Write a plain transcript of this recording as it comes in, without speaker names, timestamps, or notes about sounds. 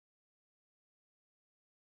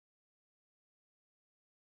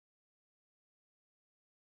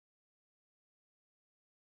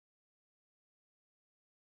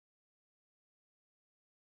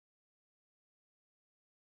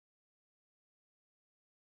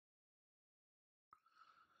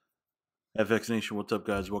FX Nation, what's up,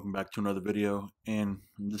 guys? Welcome back to another video. And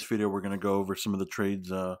in this video, we're going to go over some of the trades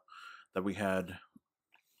that we had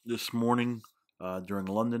this morning during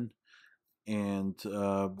London. And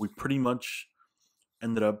we pretty much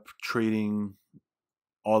ended up trading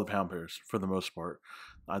all the pound pairs for the most part.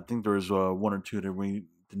 I think there was one or two that we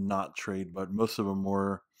did not trade, but most of them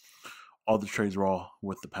were, all the trades were all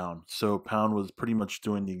with the pound. So pound was pretty much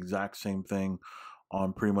doing the exact same thing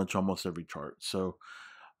on pretty much almost every chart. So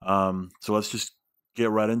let's just get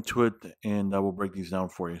right into it, and we'll break these down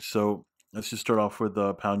for you. So let's just start off with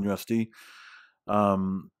pound USD.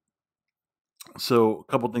 So a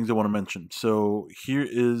couple things I want to mention. So here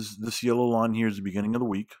is this yellow line. Here is the beginning of the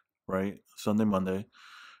week, right? Sunday, Monday,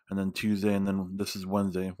 and then Tuesday, and then this is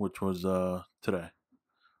Wednesday, which was today,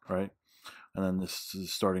 right? And then this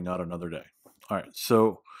is starting out another day. All right.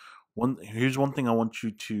 So here's one thing I want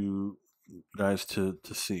you guys to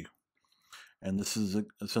see. And this is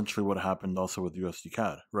essentially what happened also with USD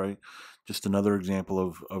CAD, right? Just another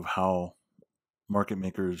example of how market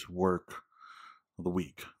makers work the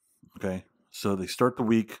week, okay? So they start the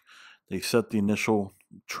week, they set the initial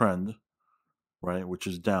trend, right, which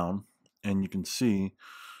is down, and you can see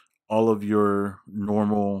all of your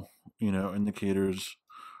normal, indicators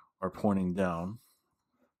are pointing down,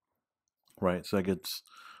 right? So that gets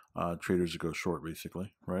traders to go short,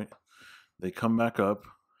 basically, right? They come back up.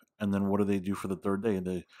 And then what do they do for the third day?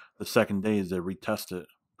 The second day is they retest it,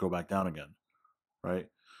 go back down again, right?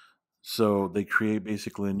 So they create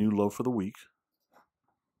basically a new low for the week,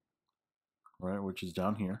 right, which is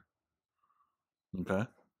down here, okay?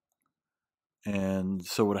 And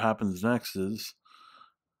so what happens next is,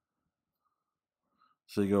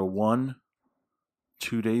 so they go 1,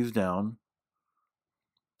 2 days down,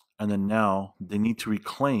 and then now they need to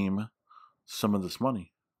reclaim some of this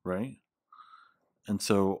money, right? And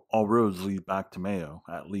so all roads lead back to Mayo,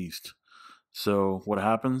 at least. So what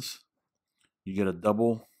happens? You get a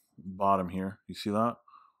double bottom here. You see that?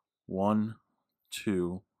 1,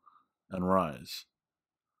 2, and rise.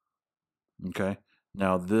 Okay.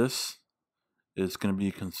 Now this is going to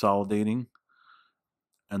be consolidating,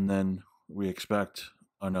 and then we expect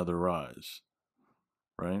another rise,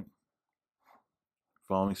 right?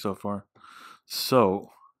 Follow me so far?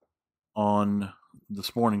 So on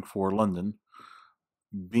this morning for London,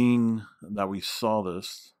 being that we saw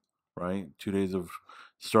this, right, 2 days of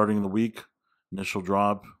starting the week, initial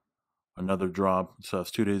drop, another drop, so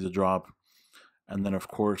that's 2 days of drop, and then of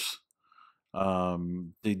course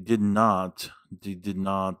they did not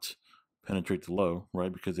penetrate the low,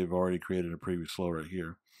 right, because they've already created a previous low right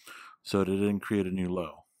here, so they didn't create a new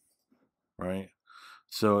low, right?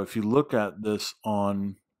 So if you look at this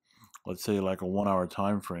on, let's say, like a 1 hour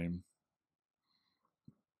time frame,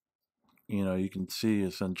 you can see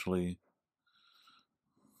essentially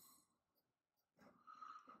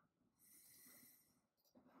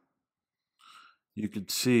you could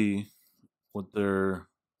see what they're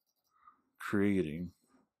creating,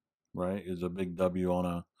 right, is a big W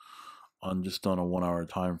on just on a 1 hour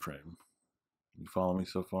time frame. You follow me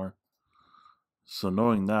so far? So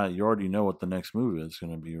knowing that, you already know what the next move is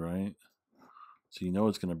going to be, right? So you know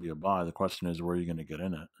it's going to be a buy. The question is, where are you going to get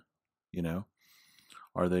in it?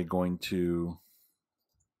 Are they going to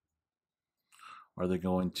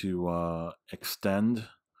extend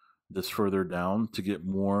this further down to get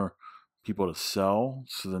more people to sell,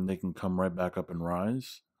 so then they can come right back up and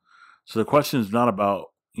rise? So the question is not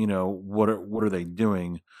about, what are they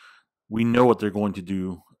doing? We know what they're going to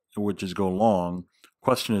do, which is go long.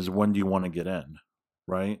 Question is, when do you want to get in,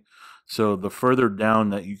 right? So the further down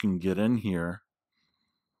that you can get in here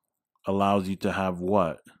allows you to have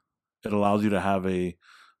what? It allows you to have a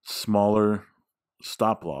smaller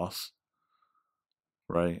stop loss,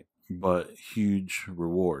 right? But huge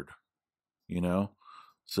reward,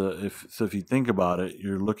 So if you think about it,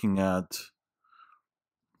 you're looking at,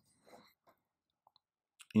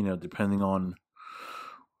 depending on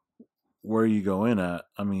where you go in at,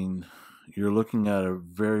 I mean, you're looking at a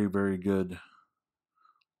very, very good,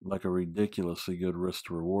 like a ridiculously good risk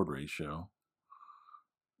to reward ratio.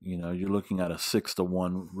 You're looking at a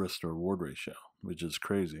 6-to-1 risk to reward ratio, which is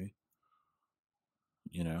crazy,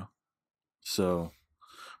 So,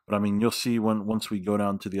 but I mean, you'll see once we go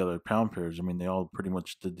down to the other pound pairs, I mean, they all pretty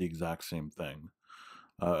much did the exact same thing.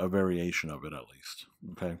 A variation of it, at least.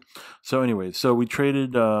 Okay. So anyway, so we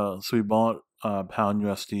traded, so we bought pound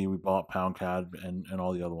USD, we bought pound CAD, and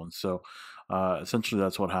all the other ones. So essentially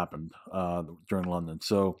that's what happened during London.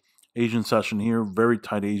 So Asian session here, very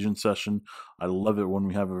tight Asian session. I love it when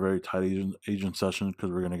we have a very tight Asian session,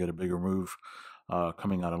 because we're going to get a bigger move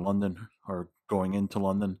coming out of London, or going into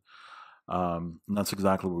London. And that's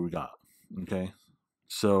exactly what we got. Okay,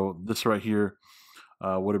 so this right here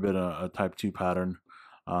would have been a type 2 pattern.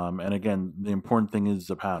 And again, the important thing is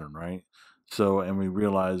the pattern, right? So, and we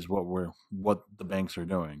realize what the banks are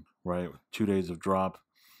doing, right? 2 days of drop,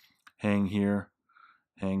 hang here,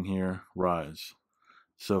 rise.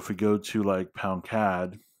 So if we go to like pound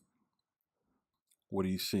CAD, what do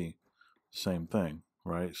you see? Same thing,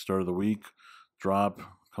 right? Start of the week, drop,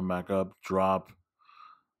 come back up, drop,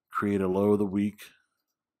 create a low of the week,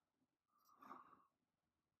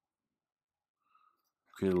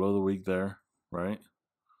 create a low of the week there, right?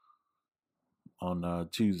 On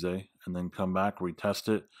Tuesday, and then come back, retest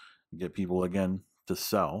it, get people again to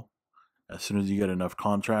sell. As soon as you get enough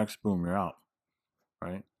contracts, boom, you're out,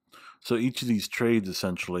 right? So each of these trades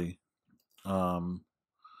essentially um,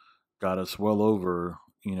 got us well over,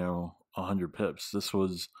 100 pips. This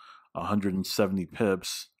was 170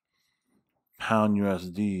 pips. Pound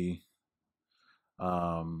USD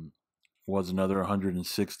was another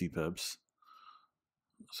 160 pips.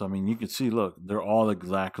 So I mean, you can see, look, they're all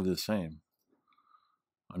exactly the same.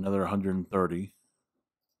 Another 130.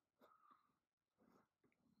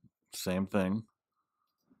 Same thing.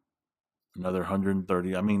 Another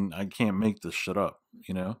 130. I mean, I can't make this shit up,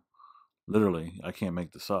 Literally, I can't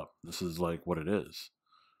make this up. This is like what it is.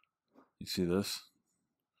 You see this?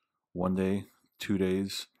 1 day, 2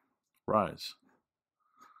 days, rise.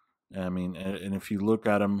 And I mean, and if you look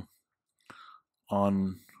at them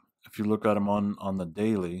on, on the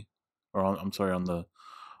daily, or I'm sorry, on the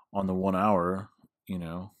 1 hour,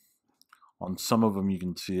 on some of them you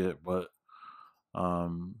can see it,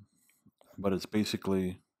 um, but it's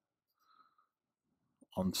basically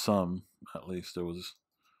on some, at least, it was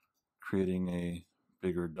creating a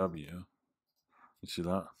bigger W. You see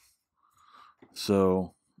that?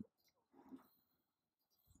 So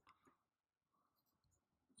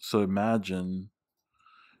imagine,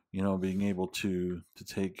 being able to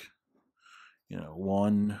take,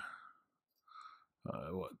 one,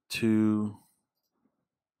 two,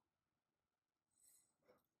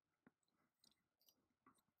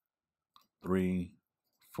 three,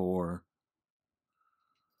 four.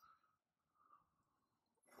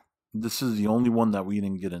 This is the only one that we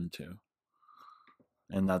didn't get into,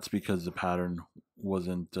 and that's because the pattern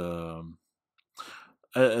wasn't.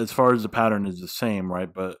 As far as the pattern is the same,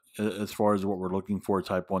 right? But as far as what we're looking for,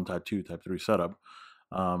 type 1, type 2, type 3 setup,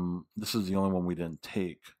 this is the only one we didn't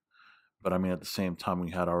take. But I mean, at the same time,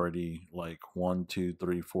 we had already like 1, 2,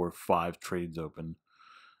 3, 4, 5 trades open,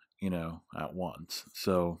 at once.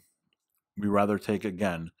 So we rather take,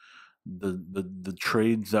 again, the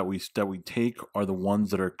trades that we take are the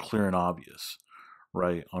ones that are clear and obvious,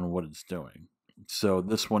 right, on what it's doing. So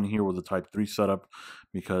this one here was a type 3 setup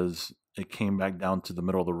because it came back down to the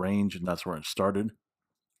middle of the range, and that's where it started,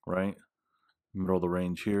 right? Middle of the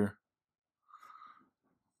range here.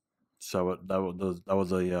 So that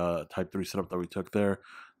was a type 3 setup that we took there.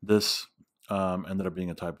 This ended up being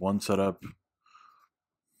a type 1 setup,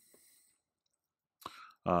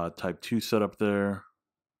 type 2 setup there,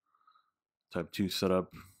 type 2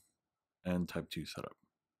 setup, and type 2 setup.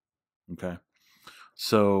 Okay.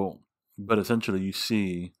 So, but essentially you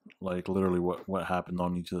see like literally what happened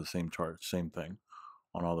on each of the same charts, same thing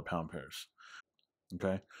on all the pound pairs.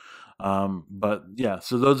 Okay. But yeah,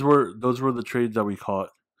 so those were the trades that we caught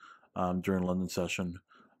during London session.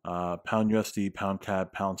 Pound USD, pound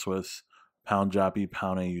CAD, pound Swiss, pound Jappy,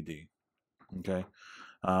 pound AUD. Okay.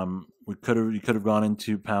 You could have gone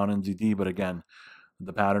into pound NZD, but again,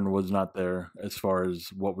 the pattern was not there as far as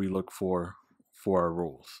what we look for our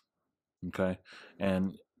rules. Okay.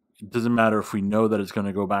 And it doesn't matter if we know that it's going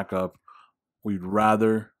to go back up. We'd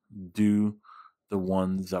rather do the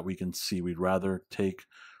ones that we can see. We'd rather take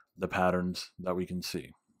the patterns that we can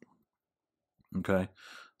see. Okay.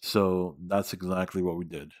 So that's exactly what we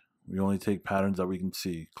did. We only take patterns that we can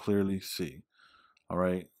see, clearly see. All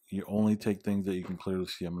right. You only take things that you can clearly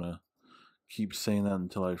see. I'm going to keep saying that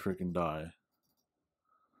until I freaking die.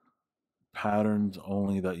 Patterns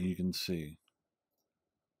only that you can see.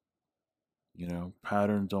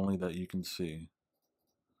 Patterns only that you can see.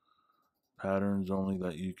 Patterns only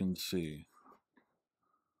that you can see.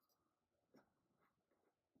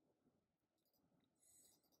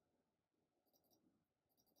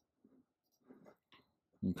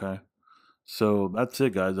 Okay. So that's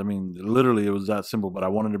it, guys. I mean, literally, it was that simple, but I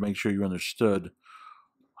wanted to make sure you understood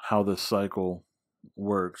how this cycle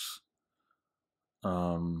works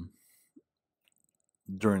during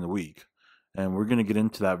the week. And we're going to get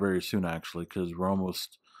into that very soon, actually, because we're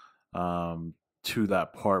almost to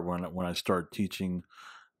that part when I start teaching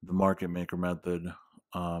the market maker method,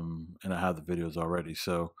 and I have the videos already.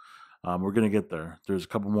 So We're gonna get there. There's a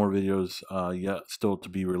couple more videos yet still to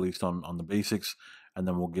be released on the basics, and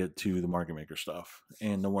then we'll get to the market maker stuff.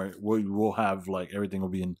 And don't worry, we'll have like everything will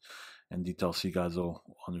be in detail, so you guys will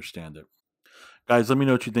understand it. Guys, let me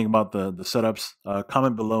know what you think about the setups.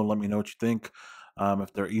 Comment below and let me know what you think.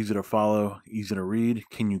 If they're easy to follow, easy to read,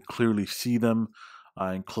 can you clearly see them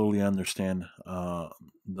and clearly understand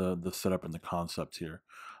the setup and the concept here?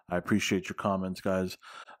 I appreciate your comments, guys.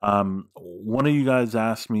 One of you guys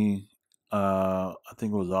asked me, I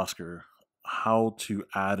think it was Oscar, how to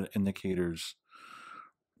add indicators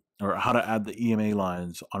or how to add the EMA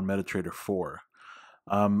lines on MetaTrader 4.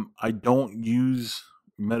 I don't use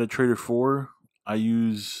MetaTrader 4. I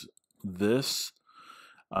use this,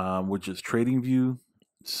 which is TradingView.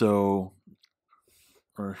 So,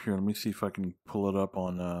 or here, let me see if I can pull it up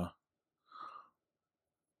on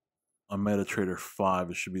MetaTrader 5.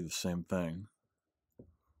 It should be the same thing.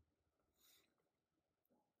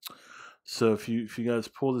 So if you guys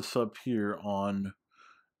pull this up here on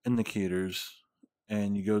indicators,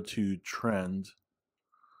 and you go to trend,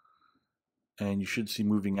 and you should see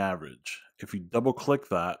moving average. If you double click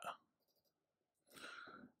that,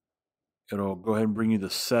 it'll go ahead and bring you the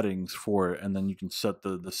settings for it, and then you can set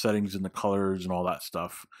the settings and the colors and all that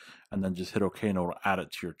stuff, and then just hit OK, and it'll add it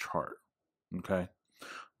to your chart. Okay,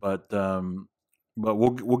 but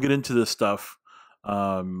we'll get into this stuff.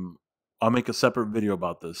 I'll make a separate video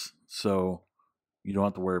about this, so you don't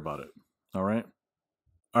have to worry about it. All right.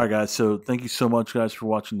 All right, guys. So thank you so much, guys, for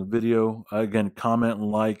watching the video. Again, comment,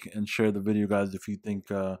 like, and share the video, guys, if you think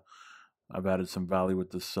I've added some value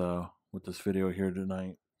with this video here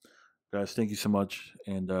tonight. Guys, thank you so much,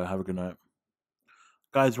 and have a good night.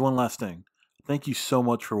 Guys, one last thing. Thank you so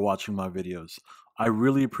much for watching my videos. I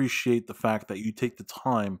really appreciate the fact that you take the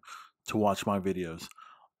time to watch my videos.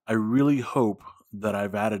 I really hope that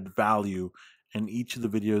I've added value in each of the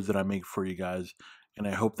videos that I make for you guys, and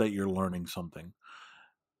I hope that you're learning something.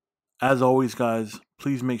 As always, guys,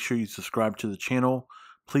 please make sure you subscribe to the channel.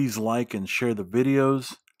 Please like and share the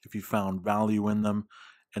videos if you found value in them.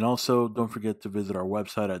 And also, don't forget to visit our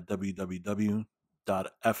website at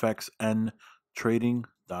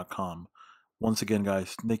www.fxntradinggroup.com. Once again,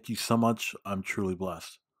 guys, thank you so much. I'm truly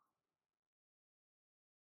blessed.